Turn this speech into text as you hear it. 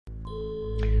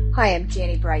Hi, I'm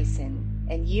Janie Bryson,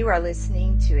 and you are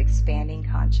listening to Expanding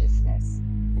Consciousness.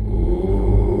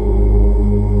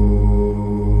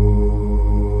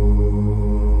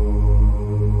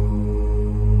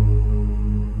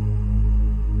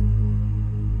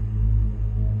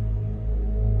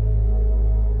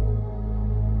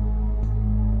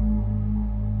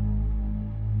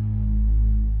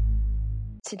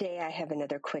 Today I have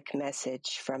another quick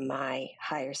message from my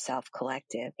Higher Self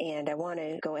Collective, and I want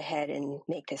to go ahead and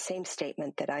make the same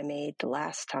statement that I made the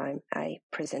last time I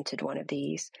presented one of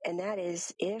these, and that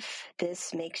is, if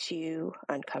this makes you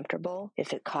uncomfortable,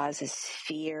 if it causes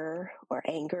fear or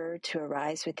anger to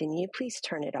arise within you, please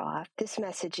turn it off. This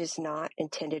message is not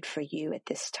intended for you at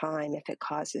this time if it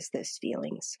causes those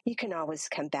feelings. You can always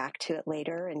come back to it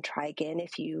later and try again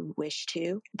if you wish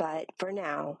to, but for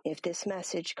now, if this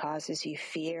message causes you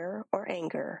fear or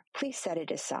anger, please set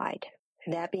it aside.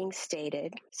 That being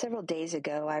stated, several days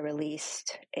ago, I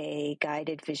released a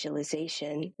guided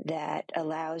visualization that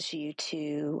allows you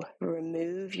to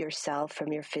remove yourself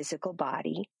from your physical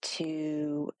body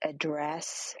to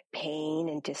address pain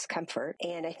and discomfort.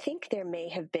 And I think there may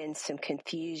have been some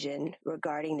confusion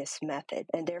regarding this method.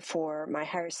 And therefore, my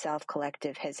Higher Self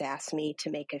Collective has asked me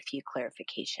to make a few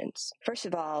clarifications. First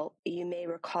of all, you may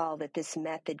recall that this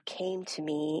method came to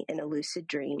me in a lucid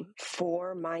dream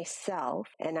for myself,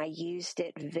 and I used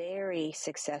it very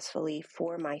successfully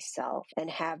for myself and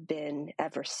have been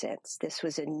ever since. This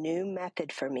was a new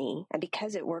method for me, and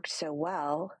because it worked so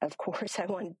well, of course, I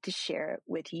wanted to share it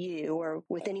with you or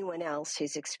with anyone else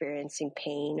who's experiencing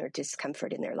pain or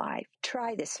discomfort in their life.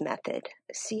 Try this method.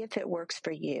 See if it works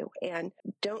for you, and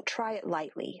don't try it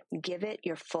lightly. Give it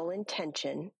your full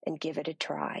intention and give it a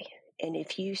try. And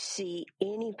if you see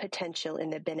any potential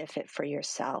in the benefit for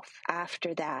yourself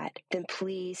after that, then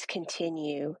please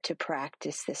continue to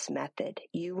practice this method.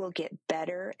 You will get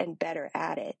better and better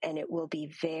at it, and it will be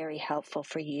very helpful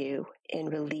for you in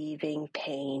relieving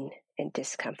pain and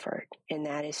discomfort. And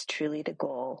that is truly the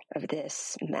goal of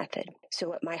this method. So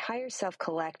what my Higher Self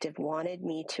Collective wanted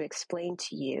me to explain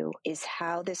to you is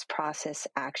how this process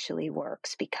actually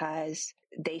works, because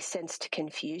they sensed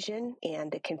confusion,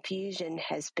 and the confusion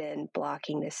has been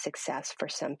blocking this success for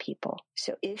some people.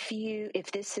 So if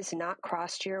this has not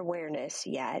crossed your awareness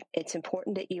yet, it's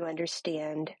important that you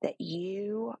understand that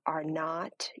you are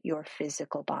not your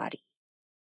physical body.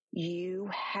 You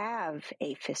have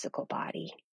a physical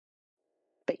body,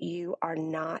 but you are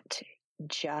not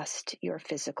just your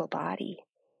physical body.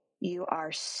 You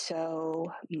are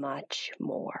so much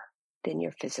more than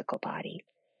your physical body.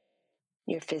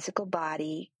 Your physical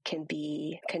body can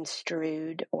be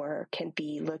construed or can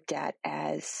be looked at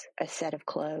as a set of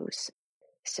clothes.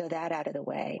 So that out of the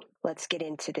way, let's get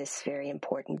into this very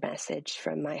important message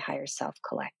from my Higher Self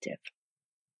Collective.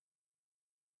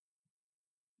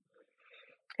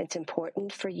 It's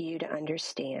important for you to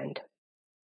understand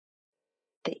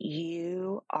that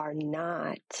you are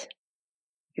not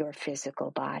your physical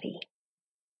body.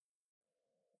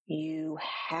 You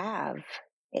have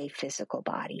a physical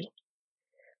body,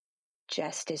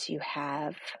 just as you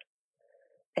have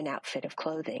an outfit of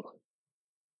clothing.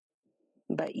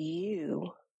 But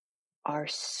you are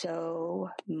so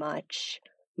much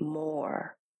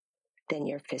more than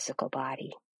your physical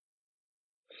body.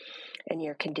 And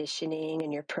your conditioning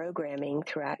and your programming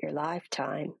throughout your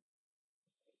lifetime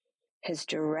has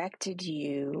directed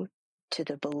you to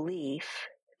the belief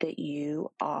that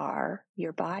you are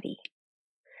your body.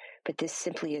 But this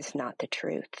simply is not the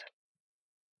truth.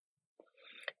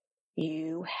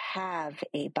 You have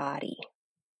a body.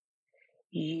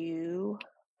 You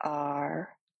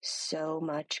are so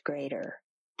much greater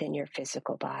than your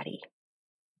physical body.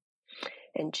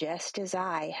 And just as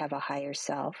I have a higher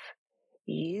self,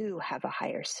 you have a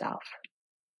higher self.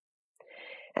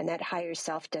 And that higher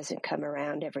self doesn't come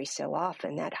around every so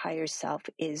often. That higher self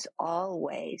is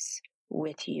always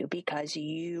with you because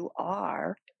you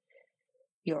are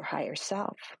your higher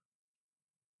self.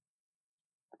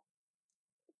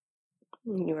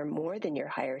 You are more than your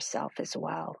higher self as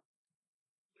well.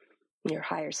 Your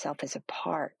higher self is a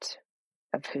part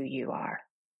of who you are.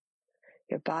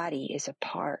 Your body is a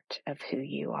part of who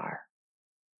you are.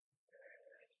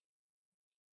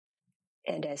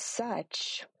 And as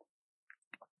such,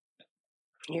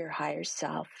 your higher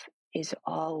self is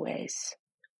always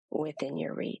within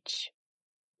your reach,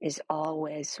 is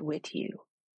always with you.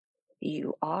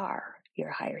 You are your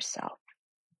higher self.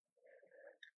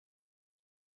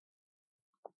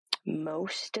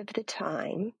 Most of the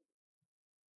time,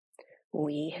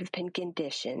 we have been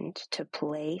conditioned to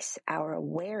place our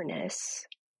awareness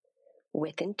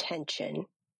with intention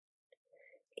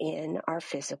in our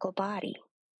physical body.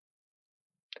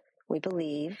 We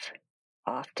believe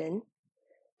often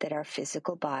that our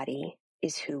physical body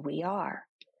is who we are,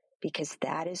 because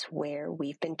that is where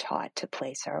we've been taught to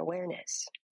place our awareness.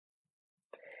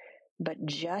 But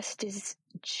just as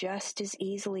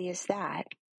easily as that,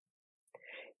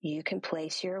 you can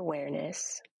place your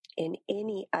awareness in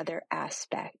any other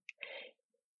aspect.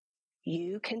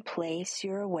 You can place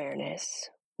your awareness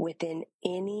within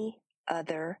any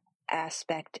other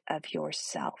aspect of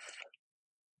yourself.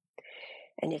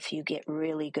 And if you get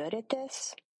really good at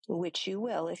this, which you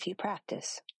will if you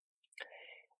practice,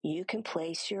 you can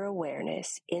place your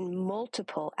awareness in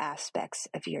multiple aspects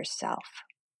of yourself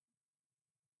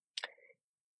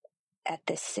at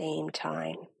the same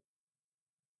time.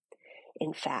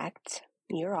 In fact,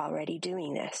 you're already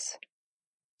doing this.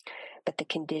 But the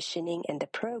conditioning and the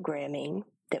programming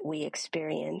that we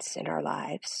experience in our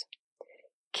lives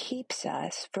keeps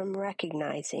us from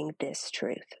recognizing this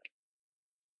truth.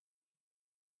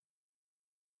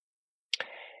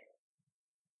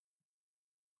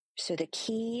 So the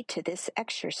key to this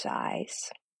exercise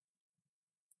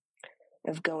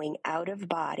of going out of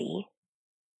body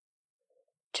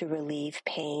to relieve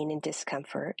pain and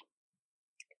discomfort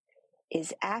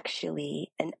is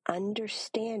actually an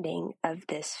understanding of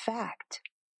this fact.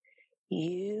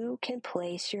 You can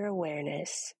place your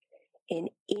awareness in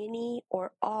any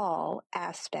or all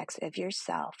aspects of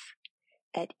yourself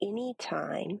at any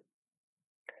time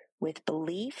with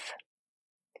belief,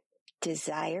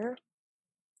 desire,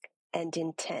 and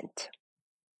intent.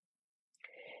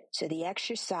 So the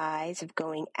exercise of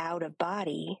going out of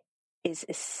body is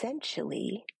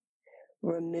essentially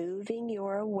removing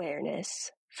your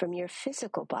awareness from your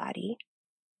physical body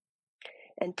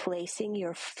and placing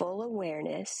your full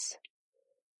awareness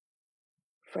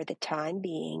for the time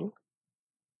being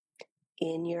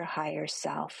in your higher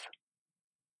self.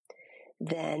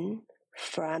 Then,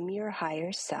 from your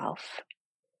higher self,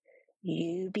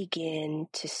 you begin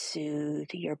to soothe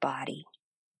your body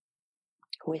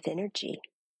with energy.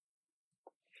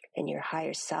 And your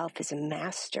higher self is a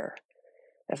master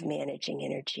of managing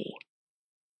energy.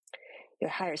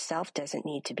 Your higher self doesn't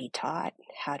need to be taught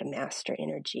how to master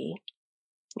energy.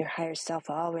 Your higher self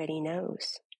already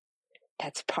knows.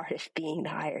 That's part of being the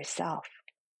higher self.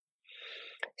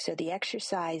 So the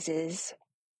exercises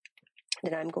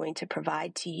that I'm going to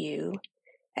provide to you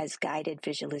as guided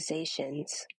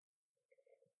visualizations,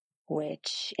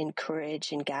 which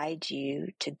encourage and guide you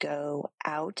to go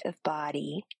out of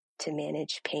body to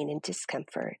manage pain and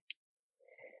discomfort,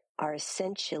 are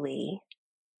essentially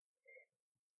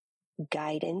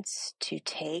guidance to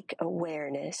take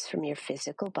awareness from your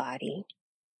physical body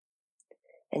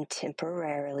and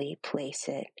temporarily place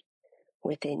it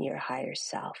within your higher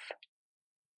self.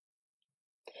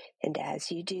 And as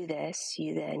you do this,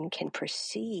 you then can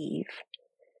perceive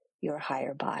your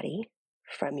higher body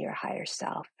from your higher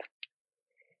self.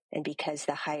 And because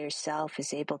the higher self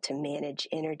is able to manage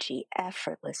energy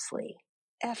effortlessly,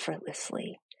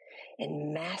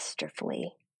 and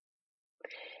masterfully,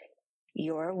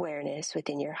 your awareness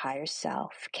within your higher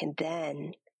self can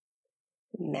then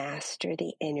master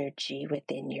the energy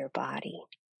within your body.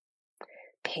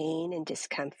 Pain and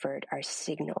discomfort are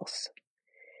signals.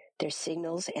 They're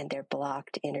signals and they're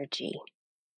blocked energy.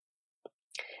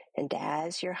 And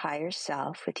as your higher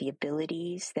self, with the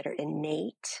abilities that are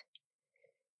innate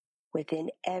within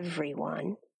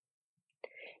everyone,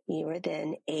 you are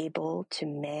then able to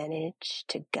manage,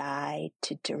 to guide,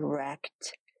 to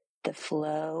direct the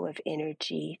flow of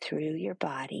energy through your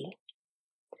body,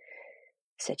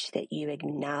 such that you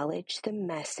acknowledge the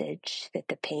message that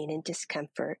the pain and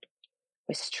discomfort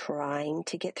was trying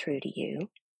to get through to you,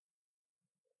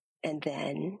 and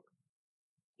then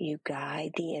you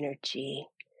guide the energy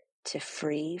to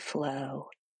free flow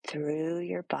through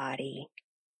your body,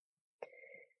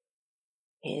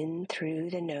 in through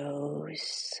the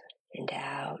nose and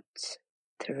out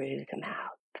through the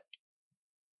mouth.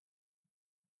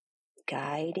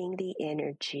 Guiding the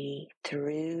energy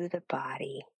through the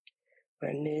body,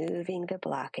 removing the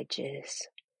blockages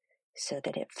so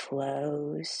that it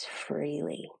flows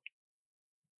freely.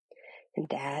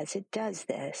 And as it does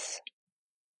this,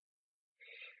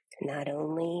 not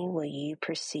only will you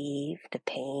perceive the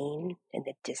pain and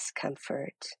the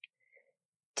discomfort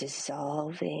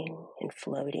dissolving and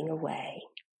floating away,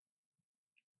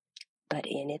 but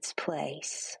in its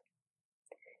place,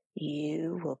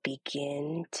 you will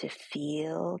begin to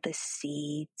feel the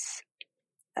seeds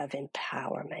of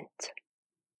empowerment.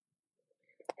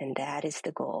 And that is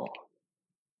the goal.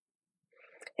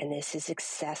 And this is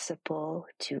accessible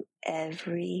to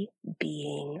every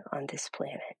being on this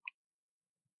planet.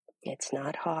 It's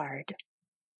not hard,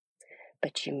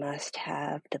 but you must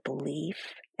have the belief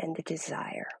and the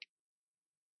desire.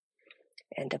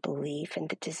 And the belief and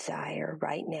the desire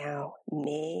right now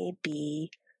may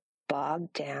be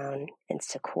bogged down and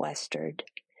sequestered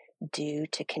due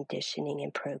to conditioning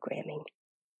and programming.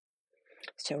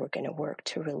 So we're going to work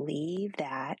to relieve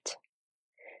that,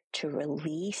 to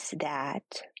release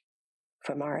that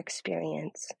from our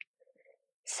experience,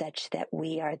 such that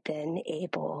we are then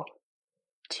able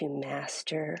to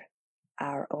master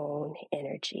our own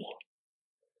energy.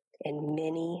 And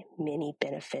many, many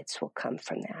benefits will come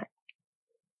from that.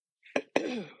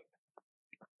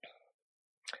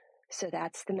 So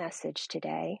that's the message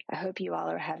today. I hope you all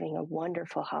are having a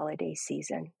wonderful holiday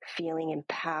season, feeling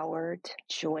empowered,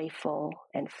 joyful,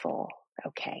 and full.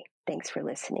 Okay, thanks for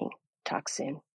listening. Talk soon.